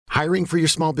Hiring for your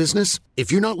small business?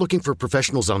 If you're not looking for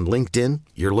professionals on LinkedIn,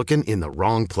 you're looking in the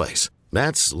wrong place.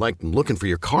 That's like looking for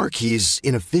your car keys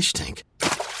in a fish tank.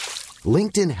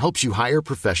 LinkedIn helps you hire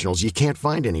professionals you can't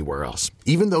find anywhere else,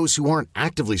 even those who aren't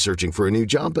actively searching for a new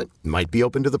job but might be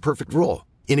open to the perfect role.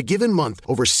 In a given month,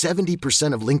 over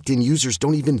 70% of LinkedIn users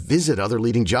don't even visit other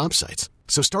leading job sites.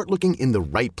 So start looking in the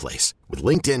right place. With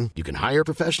LinkedIn, you can hire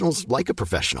professionals like a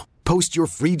professional. Post your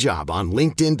free job on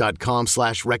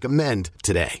linkedin.com/recommend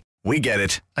today. We get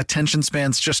it. Attention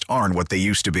spans just aren't what they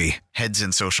used to be. Heads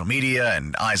in social media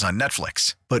and eyes on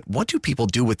Netflix. But what do people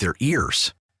do with their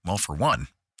ears? Well, for one,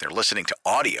 they're listening to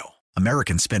audio.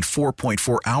 Americans spend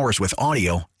 4.4 hours with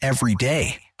audio every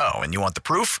day. Oh, and you want the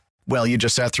proof? Well, you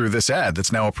just sat through this ad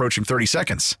that's now approaching 30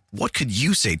 seconds. What could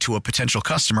you say to a potential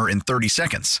customer in 30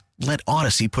 seconds? Let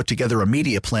Odyssey put together a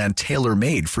media plan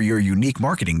tailor-made for your unique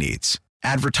marketing needs.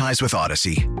 Advertise with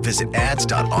Odyssey. Visit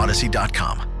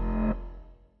ads.odyssey.com.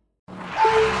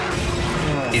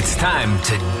 It's time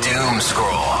to doom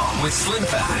scroll with Slim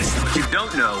Fast. What you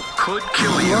don't know could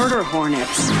kill you. Murder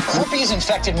hornets.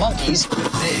 Herpes-infected monkeys.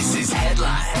 This is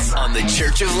Headlines on the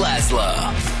Church of Laszlo.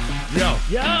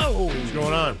 Yo. What's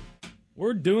going on?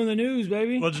 We're doing the news,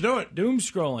 baby. Let's do it. Doom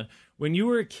scrolling. When you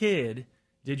were a kid,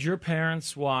 did your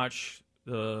parents watch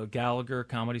the Gallagher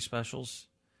comedy specials?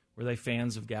 Were they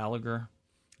fans of Gallagher?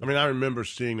 I mean, I remember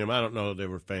seeing them. I don't know that they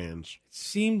were fans. It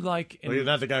seemed like... Is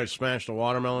that the guy who smashed the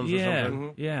watermelons or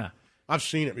something? Yeah. I've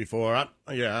seen it before. I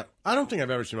don't think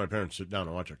I've ever seen my parents sit down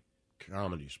and watch a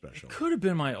comedy special. It could have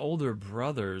been my older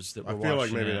brothers that were watching I feel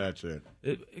like maybe it. that's it.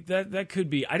 That could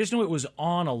be. I just know it was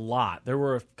on a lot. There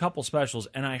were a couple specials,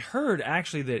 and I heard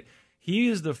actually that he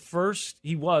was the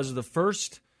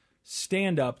first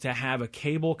stand-up to have a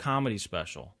cable comedy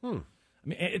special. I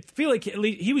mean, I feel like at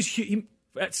least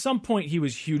at some point he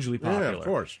was hugely popular. Yeah, of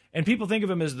course. And people think of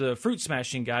him as the fruit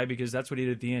smashing guy because that's what he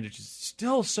did at the end. It's just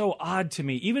still so odd to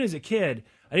me. Even as a kid,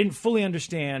 I didn't fully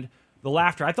understand the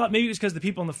laughter. I thought maybe it was because the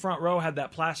people in the front row had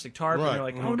that plastic tarp, and they're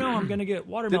like, "Oh no, I'm going to get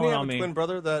watermelon on me." Didn't he have a twin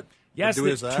brother that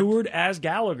that toured as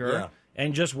Gallagher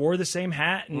and just wore the same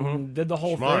hat and did the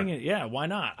whole thing? And, yeah, why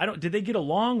not? Did they get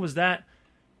along? Was that?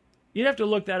 You'd have to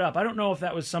look that up. I don't know if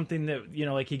that was something that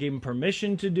like he gave him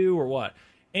permission to do or what.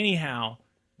 Anyhow,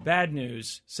 bad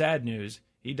news, sad news.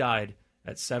 He died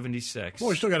at 76.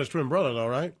 Well, he still got his twin brother though,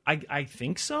 right? I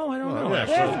think so. I don't know. Yeah,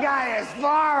 This guy is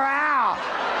far out.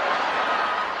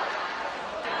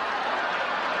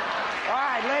 All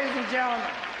right, ladies and gentlemen,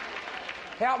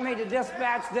 help me to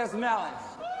dispatch this melon.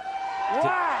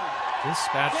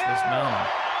 Dispatch this melon.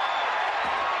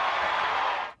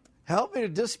 Help me to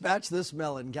dispatch this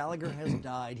melon. Gallagher has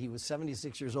died. He was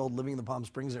 76 years old, living in the Palm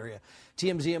Springs area.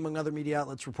 TMZ, among other media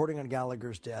outlets, reporting on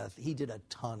Gallagher's death. He did a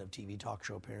ton of TV talk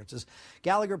show appearances.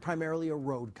 Gallagher, primarily a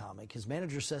road comic. His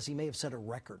manager says he may have set a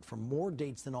record for more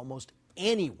dates than almost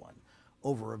anyone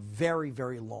over a very,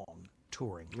 very long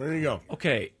touring. There you go.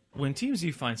 Okay, when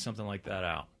TMZ finds something like that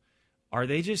out, are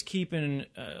they just keeping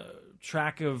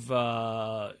track of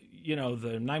the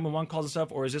 911 calls and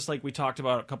stuff, or is this like we talked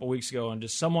about a couple weeks ago and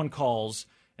just someone calls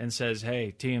and says,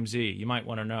 "Hey, TMZ, you might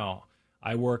want to know,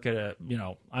 I work at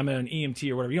I'm an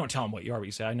EMT or whatever." You don't tell them what you are, but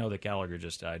you say, "I know that Gallagher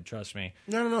just died. Trust me."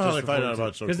 I don't know how they find out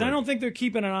about so because I don't think they're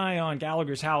keeping an eye on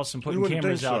Gallagher's house and putting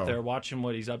cameras out there watching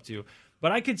what he's up to.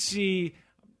 But I could see.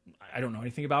 I don't know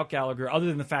anything about Gallagher other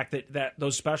than the fact that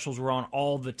those specials were on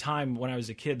all the time when I was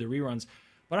a kid, the reruns.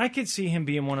 But I could see him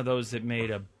being one of those that made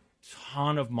a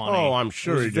ton of money. Oh, I'm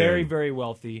sure he did. Very, very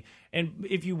wealthy. And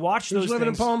if you watch those living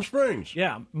things, in Palm Springs.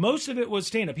 Yeah, most of it was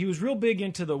stand-up. He was real big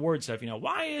into the word stuff.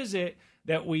 Why is it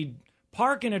that we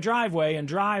park in a driveway and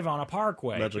drive on a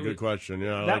parkway? That's a good question.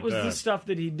 Yeah, that was the stuff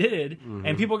that he did,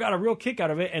 and people got a real kick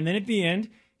out of it. And then at the end,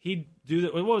 he'd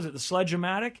do what was it? The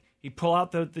Sledge-O-Matic. He'd pull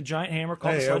out the giant hammer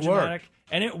called the Sledge-O-Matic.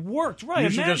 And it worked, right? You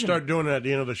should just start doing it at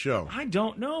the end of the show. I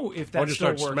don't know if that just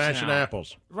still start works smashing now.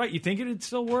 apples. Right, you think it'd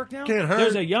still work now? Can't hurt.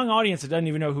 There's a young audience that doesn't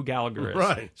even know who Gallagher is.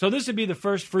 Right. So this would be the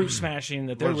first fruit smashing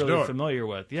that they're really do it. familiar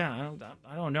with. Yeah,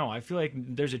 I don't know. I feel like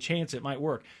there's a chance it might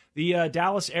work. The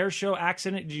Dallas Air Show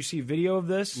accident, did you see video of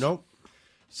this? Nope.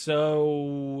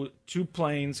 So two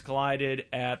planes collided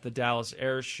at the Dallas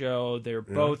Air Show. They're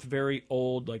both very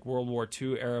old, like World War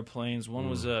II airplanes. One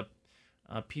was a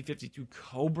P-52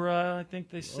 Cobra, I think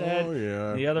they said. Oh,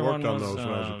 yeah. The other Worked one on was, those when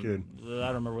I was a kid. I don't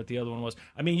remember what the other one was.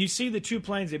 I mean, you see the two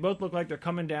planes, they both look like they're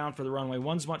coming down for the runway.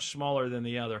 One's much smaller than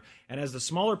the other. And as the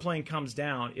smaller plane comes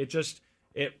down, it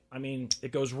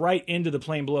goes right into the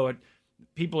plane below it.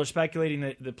 People are speculating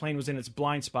that the plane was in its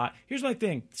blind spot. Here's my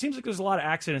thing. It seems like there's a lot of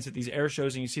accidents at these air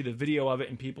shows, and you see the video of it,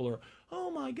 and people are,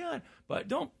 oh, my God.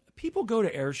 But people go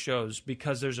to air shows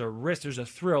because there's a risk, there's a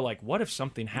thrill. Like, what if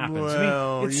something happens?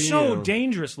 Well, I mean, it's so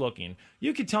dangerous looking.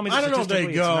 You could tell me. I don't know if they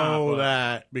statistically it's not, go but-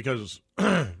 that because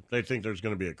they think there's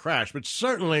going to be a crash, but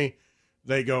certainly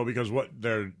they go because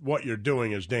what you're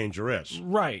doing is dangerous.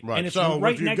 Right. Right. And it's so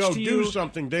right if you next go to do you.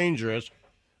 something dangerous,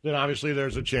 then obviously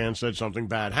there's a chance that something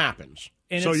bad happens.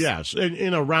 And so it's- yes,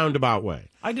 in a roundabout way.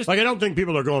 I don't think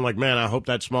people are going like, man, I hope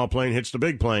that small plane hits the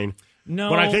big plane.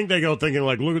 No. But I think they go thinking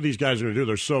like, look what these guys are going to do.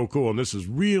 They're so cool, and this is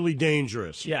really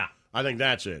dangerous. Yeah. I think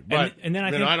that's it. But and then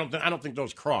I think I don't think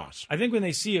those cross. I think when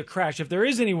they see a crash, if there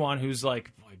is anyone who's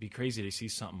like, boy, it'd be crazy to see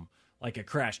something like a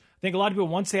crash. I think a lot of people,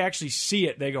 once they actually see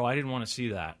it, they go, I didn't want to see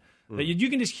that. But you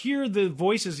can just hear the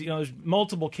voices. There's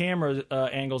multiple camera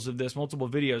angles of this, multiple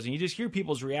videos, and you just hear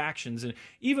people's reactions. And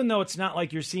even though it's not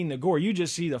like you're seeing the gore, you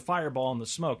just see the fireball and the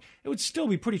smoke. It would still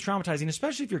be pretty traumatizing,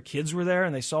 especially if your kids were there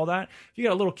and they saw that. If you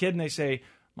got a little kid and they say,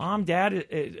 Mom,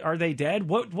 Dad, are they dead?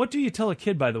 What do you tell a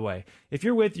kid, by the way? If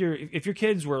you're with if your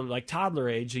kids were like toddler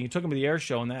age and you took them to the air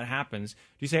show and that happens, do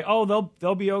you say, oh,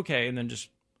 they'll be okay, and then just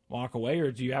walk away,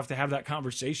 or do you have to have that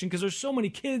conversation? Because there's so many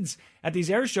kids at these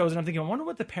air shows, and I'm thinking, I wonder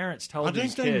what the parents tell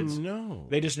these kids. They know.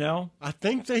 They just know? I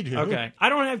think they do. Okay. I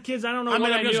don't have kids. I don't know I'm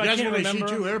what I do. just I guessing can't when they remember.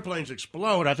 see two airplanes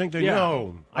explode, I think they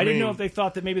know. I didn't mean, know if they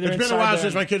thought that maybe they're It's inside been a while the-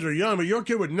 since my kids were young, but your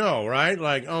kid would know, right?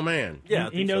 Like, oh, man. Yeah,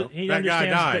 he knows. He That guy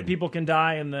understands died. that people can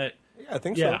die and that. Yeah, I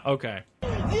think Yeah. so. Okay.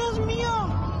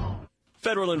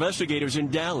 Federal investigators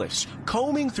in Dallas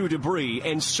combing through debris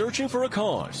and searching for a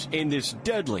cause in this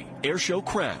deadly airshow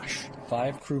crash.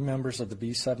 5 crew members of the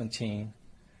B-17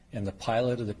 and the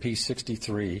pilot of the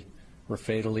P-63 were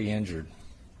fatally injured.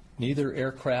 Neither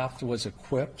aircraft was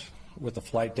equipped with a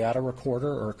flight data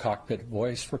recorder or a cockpit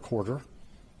voice recorder,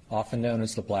 often known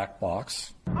as the black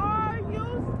box.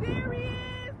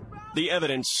 The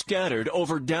evidence scattered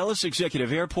over Dallas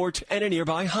Executive Airport and a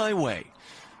nearby highway.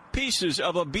 Pieces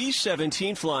of a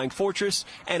B-17 Flying Fortress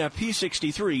and a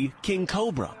P-63 King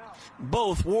Cobra.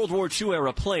 Both World War II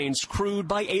era planes crewed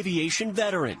by aviation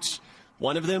veterans.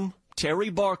 One of them, Terry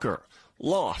Barker,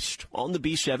 lost on the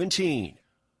B-17.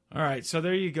 All right, so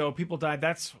there you go. People died.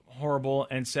 That's horrible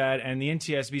and sad. And the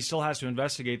NTSB still has to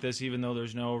investigate this, even though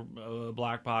there's no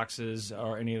black boxes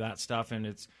or any of that stuff. And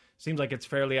it seems like it's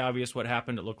fairly obvious what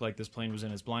happened. It looked like this plane was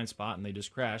in its blind spot and they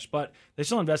just crashed. But they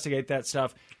still investigate that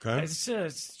stuff. Okay. It's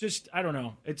just, I don't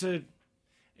know.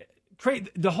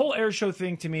 The whole air show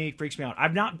thing to me freaks me out.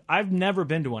 I've never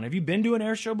been to one. Have you been to an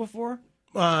air show before?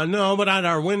 No, but at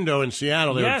our window in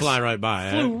Seattle, they would fly right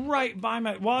by. Flew right by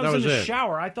my. While I was in the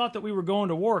shower, I thought that we were going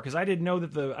to war because I didn't know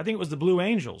that I think it was the Blue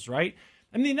Angels, right?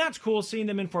 I mean, that's cool seeing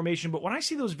them in formation, but when I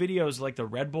see those videos like the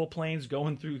Red Bull planes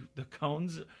going through the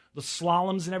cones, the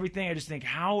slaloms and everything, I just think,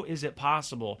 how is it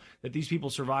possible that these people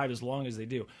survive as long as they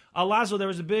do? Lazo, there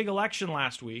was a big election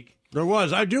last week. There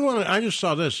was. I just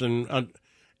saw this, and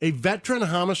a veteran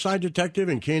homicide detective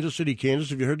in Kansas City, Kansas.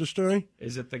 Have you heard the story?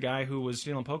 Is it the guy who was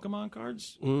stealing Pokemon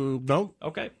cards? No.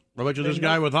 Okay. I bet you this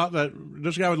guy would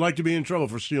like to be in trouble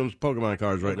for stealing Pokemon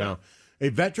cards right now. A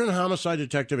veteran homicide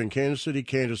detective in Kansas City,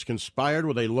 Kansas, conspired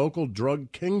with a local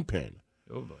drug kingpin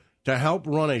to help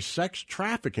run a sex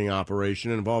trafficking operation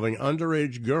involving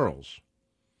underage girls.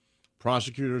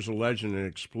 Prosecutors alleged an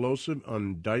explosive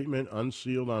indictment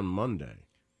unsealed on Monday.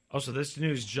 Oh, so this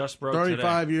news just broke today.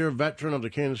 35-year veteran of the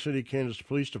Kansas City, Kansas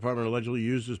Police Department allegedly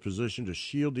used his position to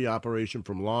shield the operation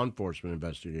from law enforcement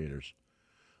investigators.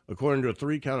 According to a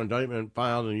 3-count indictment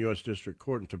filed in the U.S. District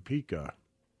Court in Topeka,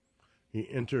 he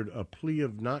entered a plea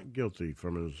of not guilty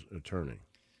from his attorney.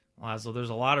 Laszlo, there's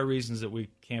a lot of reasons that we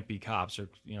can't be cops or,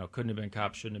 couldn't have been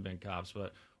cops, shouldn't have been cops.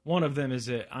 But one of them is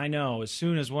that I know as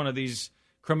soon as one of these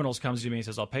criminals comes to me and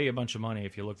says, I'll pay you a bunch of money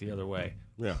if you look the other way.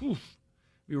 Yeah. It'd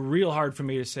be real hard for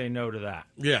me to say no to that.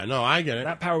 Yeah, no, I get it.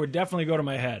 That power would definitely go to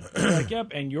my head. Like,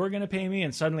 yep, and you're going to pay me,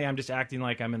 and suddenly I'm just acting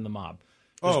like I'm in the mob.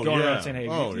 Just going around saying, hey,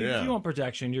 if you want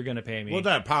protection, you're going to pay me. Well,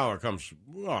 that power comes,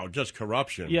 just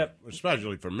corruption. Yep.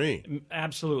 Especially for me.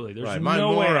 Absolutely. There's right. no My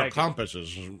way moral compass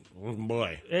is, oh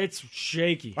boy. It's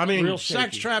shaky. I mean, real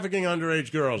sex shaky. trafficking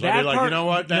underage girls. That I'd be like, part, you know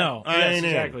what? no. I ain't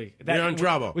exactly. in. You're in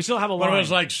trouble. We still have a But line. it was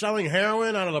like selling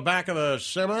heroin out of the back of a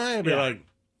semi. I'd be like,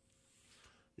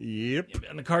 yep.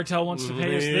 And the cartel wants to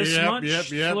pay us this much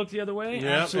to look the other way? Yep.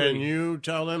 Absolutely. And you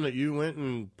tell them that you went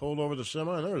and pulled over the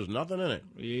semi and there was nothing in it.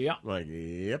 Yeah. Like,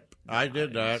 yep, I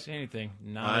did that. I didn't say anything.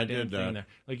 I did that. There.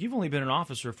 Like, you've only been an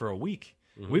officer for a week.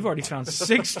 Mm-hmm. We've already found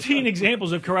 16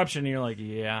 examples of corruption. And you're like,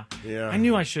 yeah. I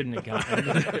knew I shouldn't have gotten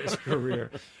into this career.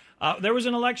 There was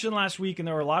an election last week, and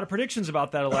there were a lot of predictions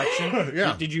about that election.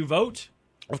 Yeah. Did you vote?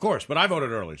 Of course, but I voted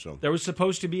early, so. There was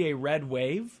supposed to be a red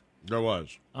wave. There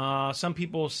was. Some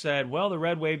people said, well, the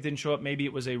red wave didn't show up. Maybe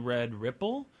it was a red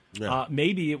ripple. Yeah.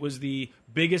 Maybe it was the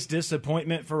biggest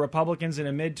disappointment for Republicans in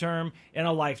a midterm in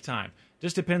a lifetime.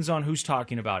 Just depends on who's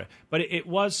talking about it. But it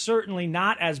was certainly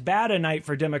not as bad a night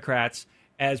for Democrats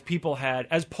as people had,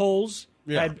 as polls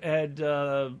had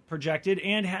projected,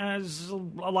 and has a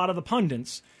lot of the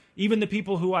pundits. Even the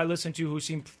people who I listen to who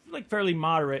seem like fairly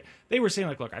moderate, they were saying,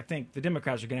 like, look, I think the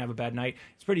Democrats are going to have a bad night.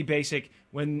 It's pretty basic.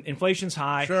 When inflation's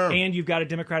high and you've got a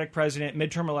Democratic president,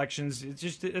 midterm elections,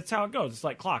 it's how it goes. It's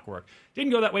like clockwork.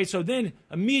 Didn't go that way. So then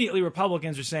immediately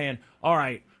Republicans are saying, all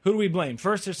right, who do we blame?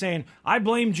 First they're saying, I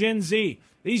blame Gen Z.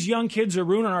 These young kids are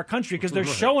ruining our country because they're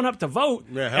showing up to vote,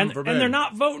 and they're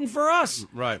not voting for us.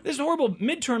 Right. This is horrible.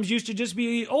 Midterms used to just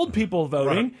be old people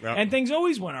voting, and things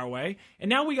always went our way. And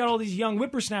now we got all these young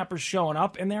whippersnappers showing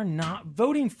up, and they're not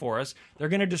voting for us. They're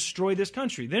going to destroy this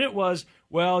country. Then it was,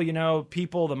 well, you know,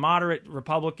 people, the moderate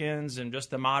Republicans and just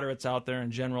the moderates out there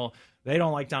in general, they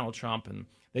don't like Donald Trump, and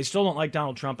they still don't like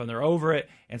Donald Trump, and they're over it.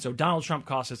 And so Donald Trump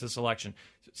cost us this election.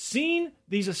 Seeing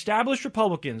these established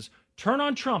Republicans turn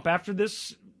on Trump after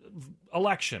this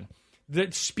election, the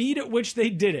speed at which they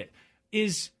did it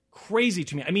is crazy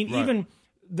to me. I mean, even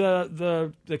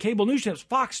the cable news channels,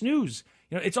 Fox News,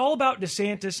 you know, it's all about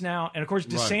DeSantis now. And of course,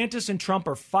 DeSantis and Trump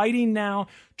are fighting now.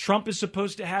 Trump is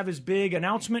supposed to have his big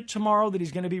announcement tomorrow that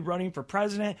he's going to be running for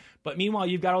president. But meanwhile,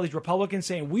 you've got all these Republicans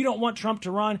saying, we don't want Trump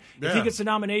to run. If he gets the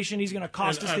nomination, he's going to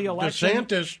cost us the election.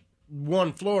 DeSantis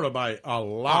won Florida by a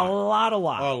lot. A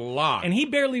lot. And he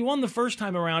barely won the first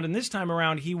time around, and this time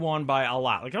around he won by a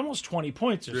lot, like almost 20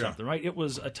 points or something, right? It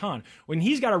was a ton. When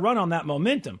he's got to run on that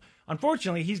momentum,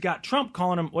 unfortunately, he's got Trump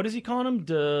calling him, what is he calling him?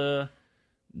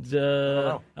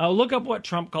 Look up what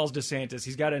Trump calls DeSantis.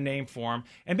 He's got a name for him,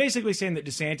 and basically saying that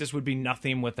DeSantis would be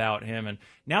nothing without him. And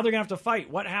now they're going to have to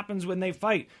fight. What happens when they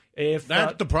fight? If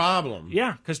That's the problem.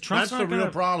 Yeah, because Trump's That's not the real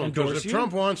problem. Because if you.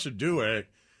 Trump wants to do it,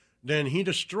 then he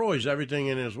destroys everything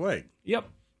in his way. Yep.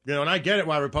 You know, and I get it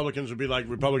why Republicans would be like,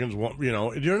 Republicans want, you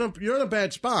know, you're in a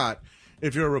bad spot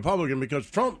if you're a Republican because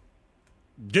Trump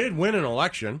did win an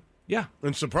election. Yeah.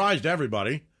 And surprised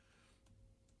everybody.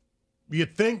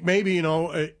 You'd think maybe, you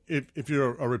know, if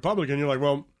you're a Republican, you're like,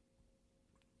 well,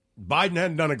 Biden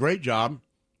hadn't done a great job.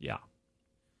 Yeah.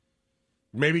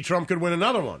 Maybe Trump could win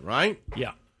another one, right?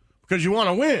 Yeah. Because you want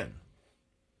to win.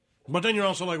 But then you're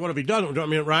also like, what if he doesn't? I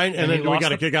mean, right? And then we got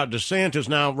to kick out DeSantis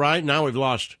now, right? Now we've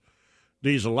lost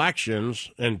these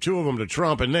elections, and 2 of them to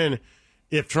Trump. And then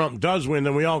if Trump does win,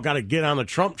 then we all got to get on the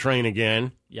Trump train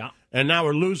again. Yeah. And now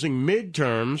we're losing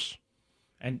midterms.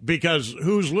 And because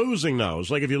who's losing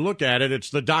those? Like, if you look at it,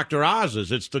 it's the Dr.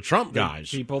 Oz's. It's the Trump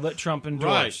guys. People that Trump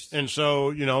endorsed. Right. And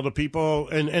so, you know, the people,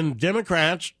 and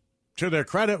Democrats, to their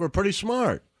credit, were pretty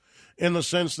smart in the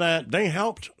sense that they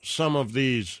helped some of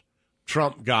these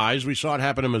Trump guys. We saw it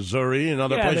happen in Missouri and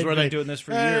other places where they've been doing this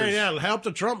for years. Yeah, help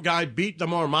the Trump guy beat the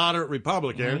more moderate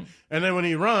Republican, and then when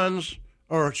he runs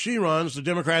or she runs, the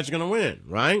Democrats are going to win,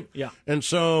 right? Yeah. And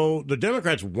so the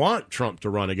Democrats want Trump to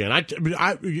run again.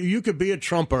 You could be a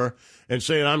Trumper and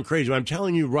say I'm crazy, but I'm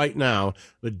telling you right now,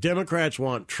 the Democrats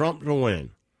want Trump to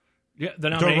win. Yeah, the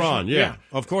nomination. To run, yeah.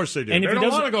 Of course they do. And they if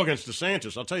don't want to go against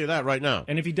DeSantis, I'll tell you that right now.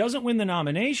 And if he doesn't win the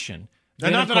nomination...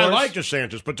 And not that I like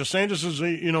DeSantis, but DeSantis is,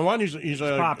 you know what? He's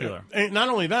popular. Not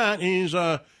only that, he's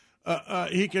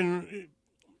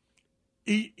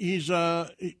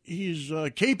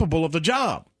capable of the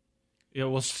job. Yeah,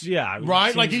 well, yeah,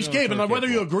 right. Like he's capable. Whether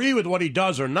you agree with what he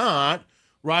does or not,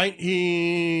 right?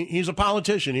 He's a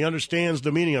politician. He understands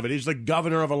the meaning of it. He's the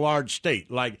governor of a large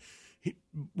state. Like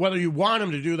whether you want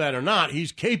him to do that or not,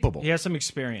 he's capable. He has some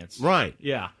experience, right?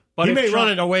 Yeah. But he may run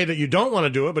it in a way that you don't want to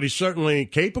do it, but he's certainly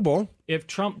capable. If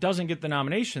Trump doesn't get the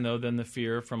nomination, though, then the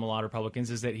fear from a lot of Republicans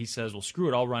is that he says, well, screw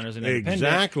it, I'll run as an independent.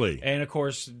 Exactly. And, of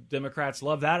course, Democrats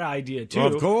love that idea, too.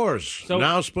 Of course. So,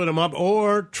 now split them up.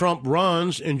 Or Trump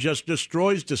runs and just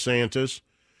destroys DeSantis.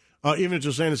 Even if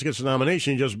DeSantis gets the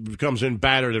nomination, he just comes in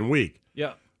battered and weak.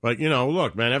 Yeah. Like, you know,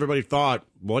 look, man, everybody thought,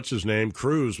 what's his name,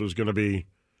 Cruz was going to be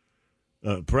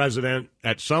president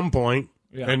at some point.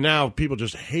 Yeah. And now people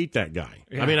just hate that guy.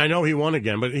 Yeah. I mean, I know he won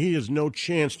again, but he has no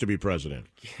chance to be president.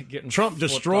 Trump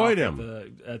destroyed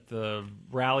him. At the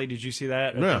rally, did you see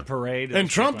that? At the parade? And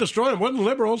Trump destroyed him. It wasn't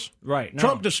liberals. Right. No.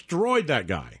 Trump destroyed that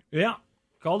guy. Yeah.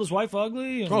 Called his wife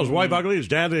ugly. Called his wife ugly. His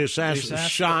dad, the assassin,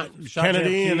 shot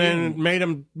Kennedy and then made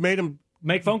him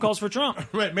make phone calls for Trump.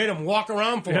 Right, made him walk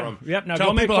around for him. Yep. Now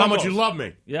tell go people how much you love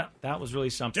me. Yeah, that was really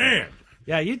something. Damn.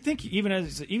 Yeah, you'd think even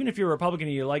if you're a Republican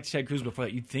and you liked Ted Cruz before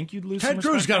that, you'd think you'd lose. Ted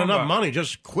Cruz got enough money,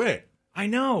 just quit. I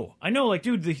know. Like,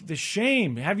 dude, the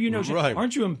shame. Have you no shame? Right.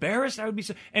 Aren't you embarrassed? I would be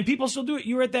so. And people still do it.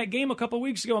 You were at that game a couple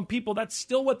weeks ago, and people, that's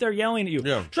still what they're yelling at you.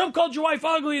 Yeah. Trump called your wife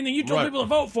ugly, and then you told Right. people to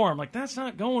vote for him. Like, that's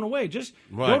not going away. Just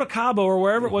Right. go to Cabo or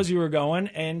wherever it was you were going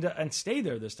and stay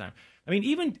there this time. I mean,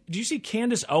 even, do you see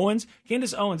Candace Owens?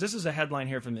 Candace Owens, this is a headline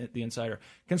here from the Insider.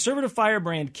 Conservative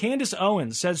firebrand Candace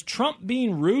Owens says Trump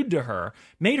being rude to her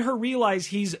made her realize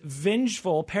he's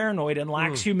vengeful, paranoid, and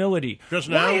lacks humility. Just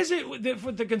now? Why is it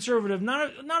with the conservative?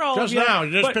 Not all Just of you. now.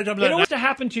 You just but picked up it that. always to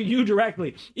happen to you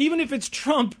directly. Even if it's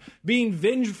Trump being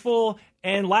vengeful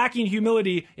and lacking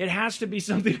humility, it has to be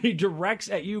something he directs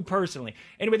at you personally.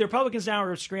 Anyway, the Republicans now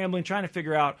are scrambling, trying to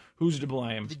figure out who's to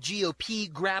blame. The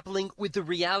GOP grappling with the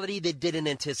reality they didn't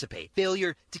anticipate.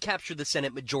 Failure to capture the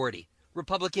Senate majority.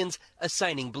 Republicans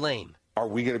assigning blame. Are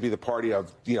we going to be the party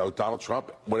of, Donald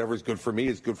Trump? Whatever is good for me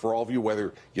is good for all of you,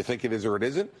 whether you think it is or it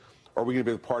isn't? Or are we going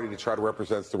to be the party to try to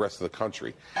represent the rest of the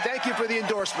country? Thank you for the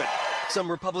endorsement.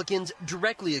 Some Republicans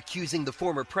directly accusing the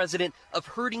former president of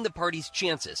hurting the party's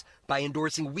chances by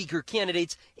endorsing weaker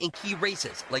candidates in key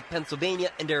races like Pennsylvania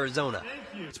and Arizona.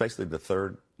 It's basically the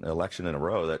third election in a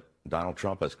row that Donald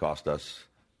Trump has cost us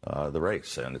the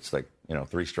race. And it's like,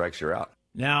 3 strikes, you're out.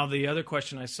 Now, the other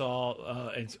question I saw,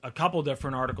 it's a couple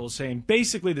different articles saying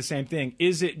basically the same thing.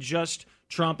 Is it just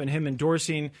Trump and him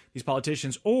endorsing these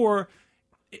politicians, or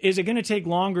is it going to take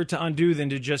longer to undo than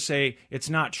to just say it's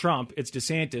not Trump, it's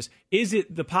DeSantis? Is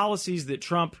it the policies that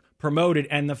Trump promoted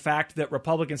and the fact that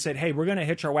Republicans said, hey, we're going to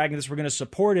hitch our wagon to this, we're going to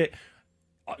support it?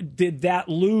 Did that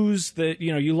lose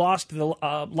you lost a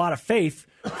lot of faith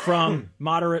from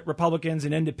moderate Republicans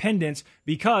and independents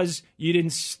because you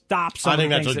didn't stop some of the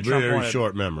things that Trump wanted? I think that's a very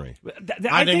short memory.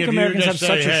 I think Americans have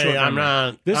such a short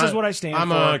memory. This is what I stand for.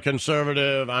 I'm a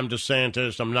conservative. I'm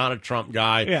DeSantis. I'm not a Trump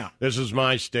guy. Yeah. This is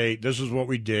my state. This is what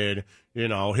we did.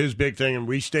 His big thing, and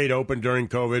we stayed open during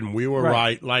COVID, and we were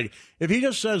right. Like, if he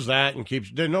just says that and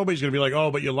keeps, then nobody's going to be like, oh,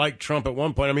 but you liked Trump at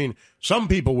one point. I mean, some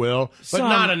people will, but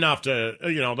not enough to, the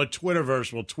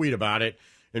Twitterverse will tweet about it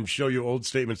and show you old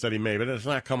statements that he made, but it's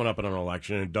not coming up in an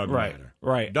election. It doesn't matter.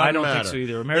 Right. Doesn't I don't matter. think so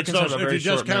either. Americans have a very if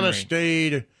you just kind of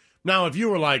stayed, now, if you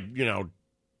were like,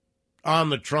 on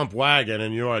the Trump wagon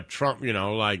and you're a Trump,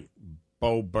 like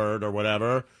Bo Bird or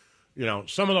whatever,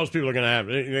 some of those people are going to have,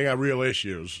 they got real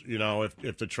issues.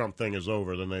 If the Trump thing is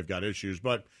over, then they've got issues.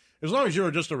 But as long as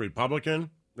you're just a Republican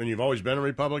and you've always been a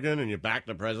Republican and you back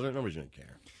the president, nobody's going to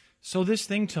care. So this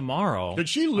thing tomorrow. Did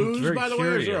she lose, by the way?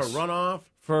 Is there a runoff?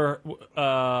 For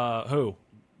who?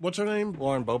 What's her name?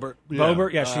 Lauren Boebert.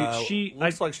 Boebert, yeah. She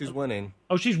looks like she's winning.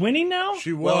 Oh, she's winning now?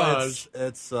 She was. Well,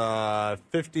 it's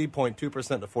 50.2% to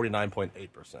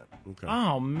 49.8%. Okay.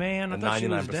 Oh, man. I thought she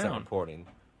was down. reporting.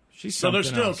 So they're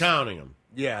still counting them?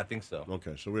 Yeah, I think so.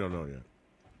 Okay, so we don't know yet.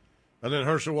 And then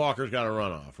Herschel Walker's got a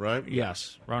runoff, right?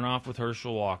 Yes, runoff with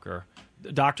Herschel Walker.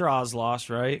 Dr. Oz lost,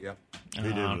 right? Yep. He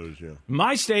did lose, yeah.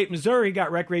 My state, Missouri,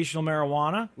 got recreational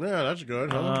marijuana. Yeah, that's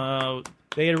good, huh?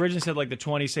 They had originally said like the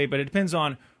 20 state, but it depends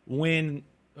on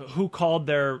who called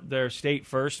their state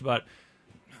first. But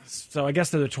so I guess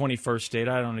they're the 21st state.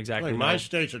 I don't exactly know. My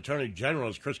state's attorney general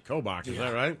is Chris Kobach. Is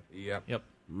that right? Yep.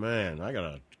 Man, I got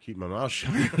to keep my mouth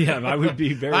shut. Yeah, I would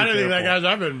be very I didn't think that careful.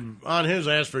 guy's. I've been on his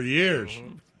ass for years.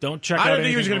 Don't check I out didn't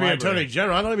think he was anything going in to the be library. attorney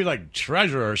general. I thought he'd be like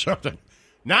treasurer or something.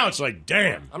 Now it's like,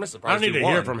 damn. I'm just surprised I need he to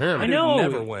won. hear from him. I know. He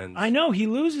never wins. I know. He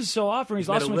loses so often. He's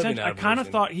lost made some a living attention. out I of kind of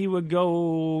losing. thought he would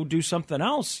go do something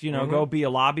else, go be a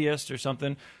lobbyist or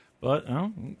something. But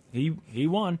he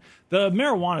won. The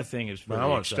marijuana thing is really I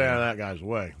want to exciting. stay out of that guy's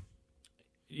way.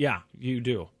 Yeah, you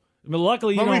do. But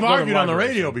luckily, Well, you we've don't go to argued on the library,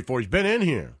 radio so- before. He's been in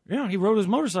here. Yeah, he rode his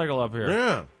motorcycle up here.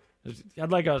 Yeah. He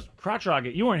had like a crotch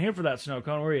rocket. You weren't here for that snow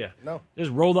cone, were you? No.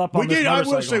 Just rolled up on We this did. I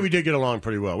motorcycle. will say we did get along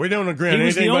pretty well. We don't agree on He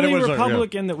was anything, the but only it was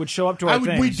Republican that would show up to our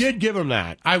things. We did give him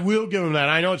that. I will give him that.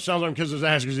 I know it sounds like because his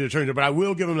ass is the attorney, but I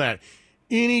will give him that.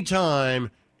 Anytime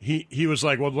he was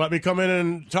like, well, let me come in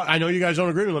and talk. I know you guys don't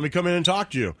agree with me. Let me come in and talk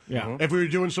to you. Yeah. If we were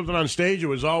doing something on stage, it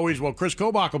was always, well, Chris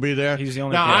Kobach will be there. He's the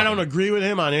only now, I person. don't agree with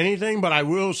him on anything, but I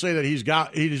will say that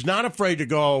he's not afraid to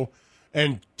go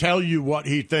and tell you what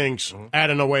he thinks at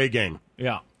an away game.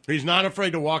 Yeah. He's not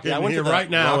afraid to walk I in went here to the right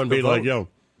now Rock and the be Vote. like, yo.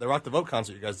 The Rock the Vote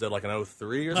concert you guys did like in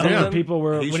 03 or Some something. of the people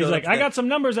were, when he's showed like, up I there. got some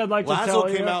numbers I'd like to Lazo tell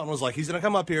you. came out and was like, he's going to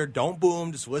come up here. Don't boo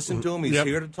him. Just listen to him. He's Yep.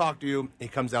 here to talk to you. He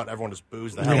comes out. Everyone just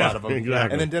boos the hell Yeah, out of him.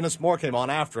 exactly. And then Dennis Moore came on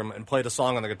after him and played a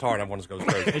song on the guitar, and everyone just goes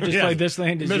crazy. They just played This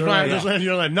Land Is Your Land. This Land Is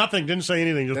Your Land. Nothing. Didn't say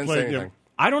anything. Just Didn't played. say anything.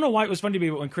 I don't know why it was funny to me,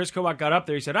 but when Chris Kobach got up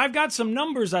there, he said, I've got some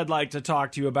numbers I'd like to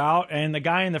talk to you about. And the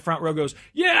guy in the front row goes,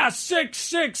 yeah,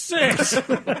 666.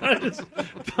 I just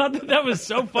thought that was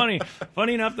so funny.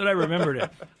 Funny enough that I remembered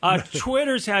it.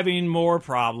 Twitter's having more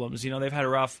problems. They've had a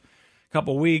rough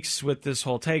couple weeks with this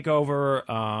whole takeover.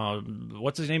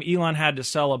 What's his name? Elon had to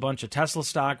sell a bunch of Tesla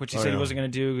stock, which he said he wasn't going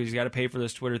to do because he's got to pay for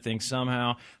this Twitter thing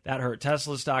somehow. That hurt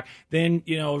Tesla stock. Then,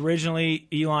 originally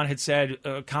Elon had said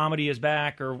comedy is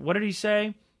back, or what did he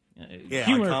say?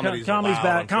 Humor, comedy's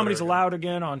back. Comedy's allowed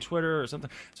again on Twitter or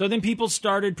something. So then people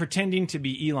started pretending to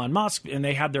be Elon Musk, and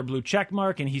they had their blue check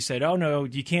mark, and he said, oh, no,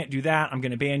 you can't do that. I'm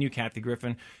going to ban you. Kathy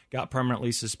Griffin got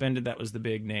permanently suspended. That was the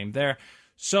big name there.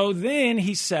 So then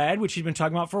he said, which he's been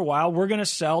talking about for a while, we're going to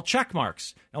sell check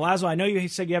marks. Now, Laszlo, I know you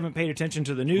said you haven't paid attention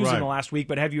to the news in the last week,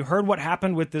 but have you heard what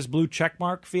happened with this blue check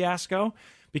mark fiasco?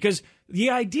 Because the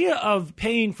idea of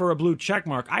paying for a blue check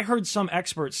mark, I heard some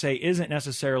experts say isn't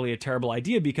necessarily a terrible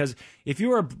idea, because if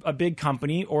you're a big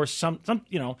company or some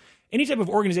any type of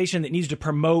organization that needs to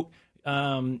promote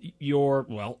your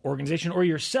organization or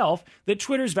yourself, that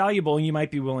Twitter's valuable and you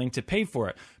might be willing to pay for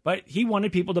it. But he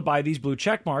wanted people to buy these blue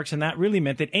check marks, and that really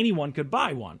meant that anyone could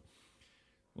buy one.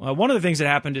 One of the things that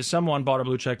happened is someone bought a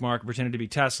blue check mark, pretended to be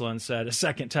Tesla, and said a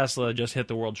second Tesla just hit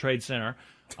the World Trade Center.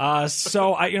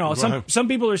 Some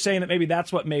people are saying that maybe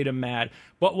that's what made him mad.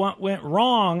 But what went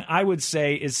wrong, I would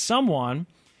say, is someone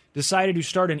decided to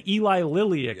start an Eli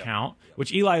Lilly account,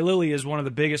 which Eli Lilly is one of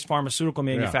the biggest pharmaceutical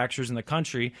manufacturers in the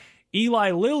country.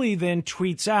 Eli Lilly then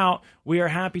tweets out, we are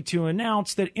happy to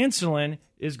announce that insulin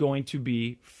is going to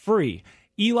be free.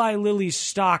 Eli Lilly's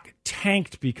stock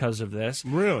tanked because of this.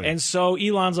 Really? And so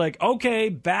Elon's like, okay,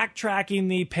 backtracking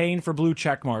the paying for blue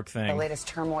checkmark thing. The latest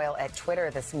turmoil at Twitter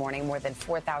this morning. More than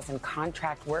 4,000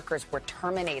 contract workers were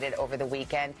terminated over the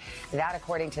weekend. That,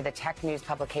 according to the tech news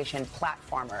publication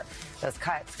Platformer. Those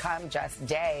cuts come just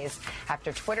days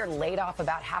after Twitter laid off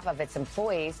about half of its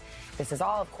employees. This is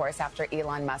all, of course, after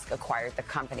Elon Musk acquired the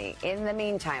company. In the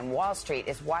meantime, Wall Street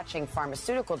is watching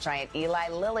pharmaceutical giant Eli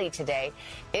Lilly today.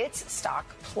 Its stock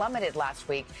plummeted last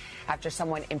week after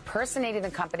someone impersonating the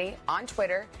company on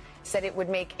Twitter said it would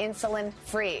make insulin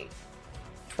free.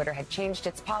 Twitter had changed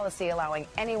its policy, allowing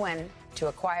anyone to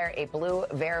acquire a blue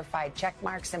verified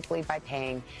checkmark simply by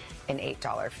paying an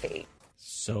 $8 fee.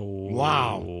 So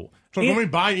wow. So can we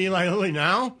buy Eli Lilly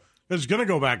now? It's going to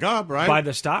go back up, right? Buy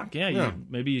the stock? Yeah.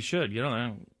 Maybe you should. You don't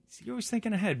know. You're always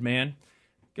thinking ahead, man.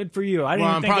 Good for you. I didn't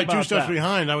even think I'm about probably 2 steps that.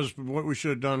 behind. That was what we should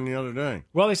have done the other day.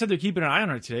 Well, they said they're keeping an eye on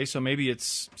it today, so maybe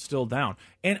it's still down.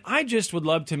 And I just would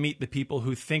love to meet the people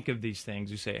who think of these things,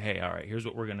 who say, hey, all right, here's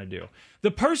what we're going to do.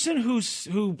 The person who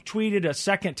tweeted a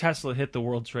second Tesla hit the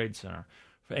World Trade Center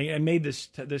and made this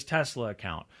Tesla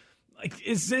account. Like,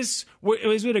 is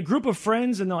it a group of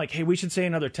friends and they're like, hey, we should say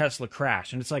another Tesla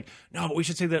crash? And it's like, no, but we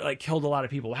should say that it killed a lot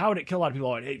of people. How would it kill a lot of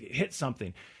people? It hit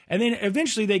something. And then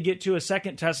eventually they get to a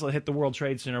second Tesla hit the World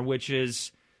Trade Center, which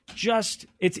is just,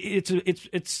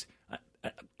 it's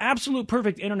absolute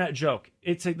perfect internet joke.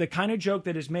 It's the kind of joke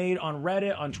that is made on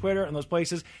Reddit, on Twitter, and those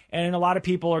places. And a lot of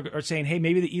people are saying, hey,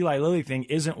 maybe the Eli Lilly thing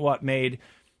isn't what made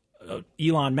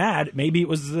Elon mad. Maybe it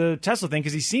was the Tesla thing,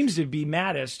 because he seems to be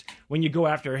maddest when you go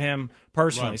after him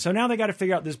personally. Right. So now they got to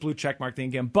figure out this blue checkmark thing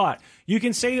again. But you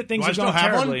can say that things have gone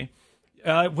terribly.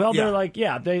 They're like,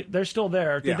 they're still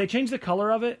there. Did they change the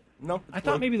color of it? No. I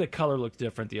thought maybe the color looked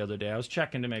different the other day. I was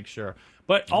checking to make sure.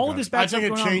 But all of this bad stuff I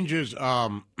think it changes.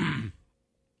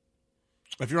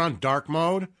 If you're on dark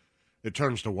mode, it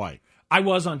turns to white. I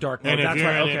was on dark mode. That's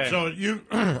right. Okay.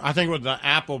 So I think with the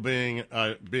Apple being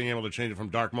able to change it from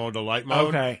dark mode to light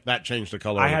mode, that changed the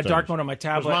color. I had dark mode on my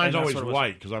tablet. Mine's always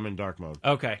white because I'm in dark mode.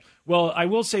 Okay. Well, I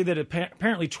will say that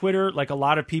apparently Twitter, like a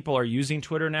lot of people are using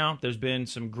Twitter now. There's been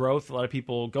some growth. A lot of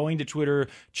people going to Twitter,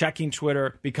 checking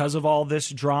Twitter because of all this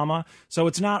drama. So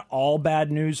it's not all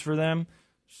bad news for them.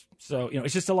 So,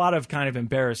 it's just a lot of kind of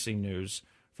embarrassing news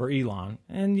for Elon,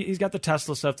 and he's got the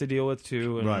Tesla stuff to deal with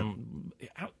too. And,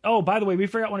 right. Oh, by the way, we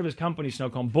forgot one of his companies,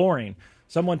 Snowcone. Boring.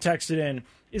 Someone texted in,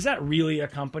 is that really a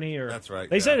company? Or that's right.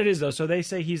 They said it is, though, so they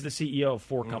say he's the CEO of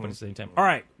 4 companies at the same time. All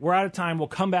right, we're out of time. We'll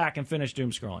come back and finish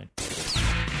doom scrolling.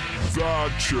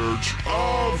 The Church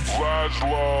of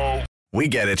Laszlo. We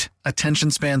get it.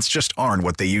 Attention spans just aren't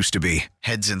what they used to be.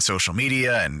 Heads in social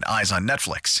media and eyes on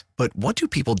Netflix. But what do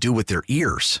people do with their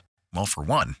ears? Well, for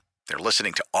one, they're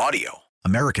listening to audio.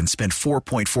 Americans spend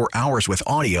 4.4 hours with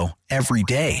audio every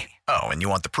day. Oh, and you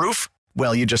want the proof?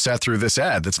 Well, you just sat through this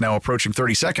ad that's now approaching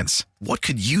 30 seconds. What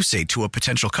could you say to a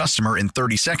potential customer in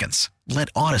 30 seconds? Let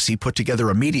Odyssey put together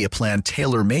a media plan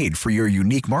tailor-made for your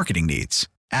unique marketing needs.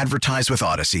 Advertise with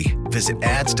Odyssey. Visit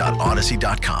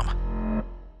ads.odyssey.com.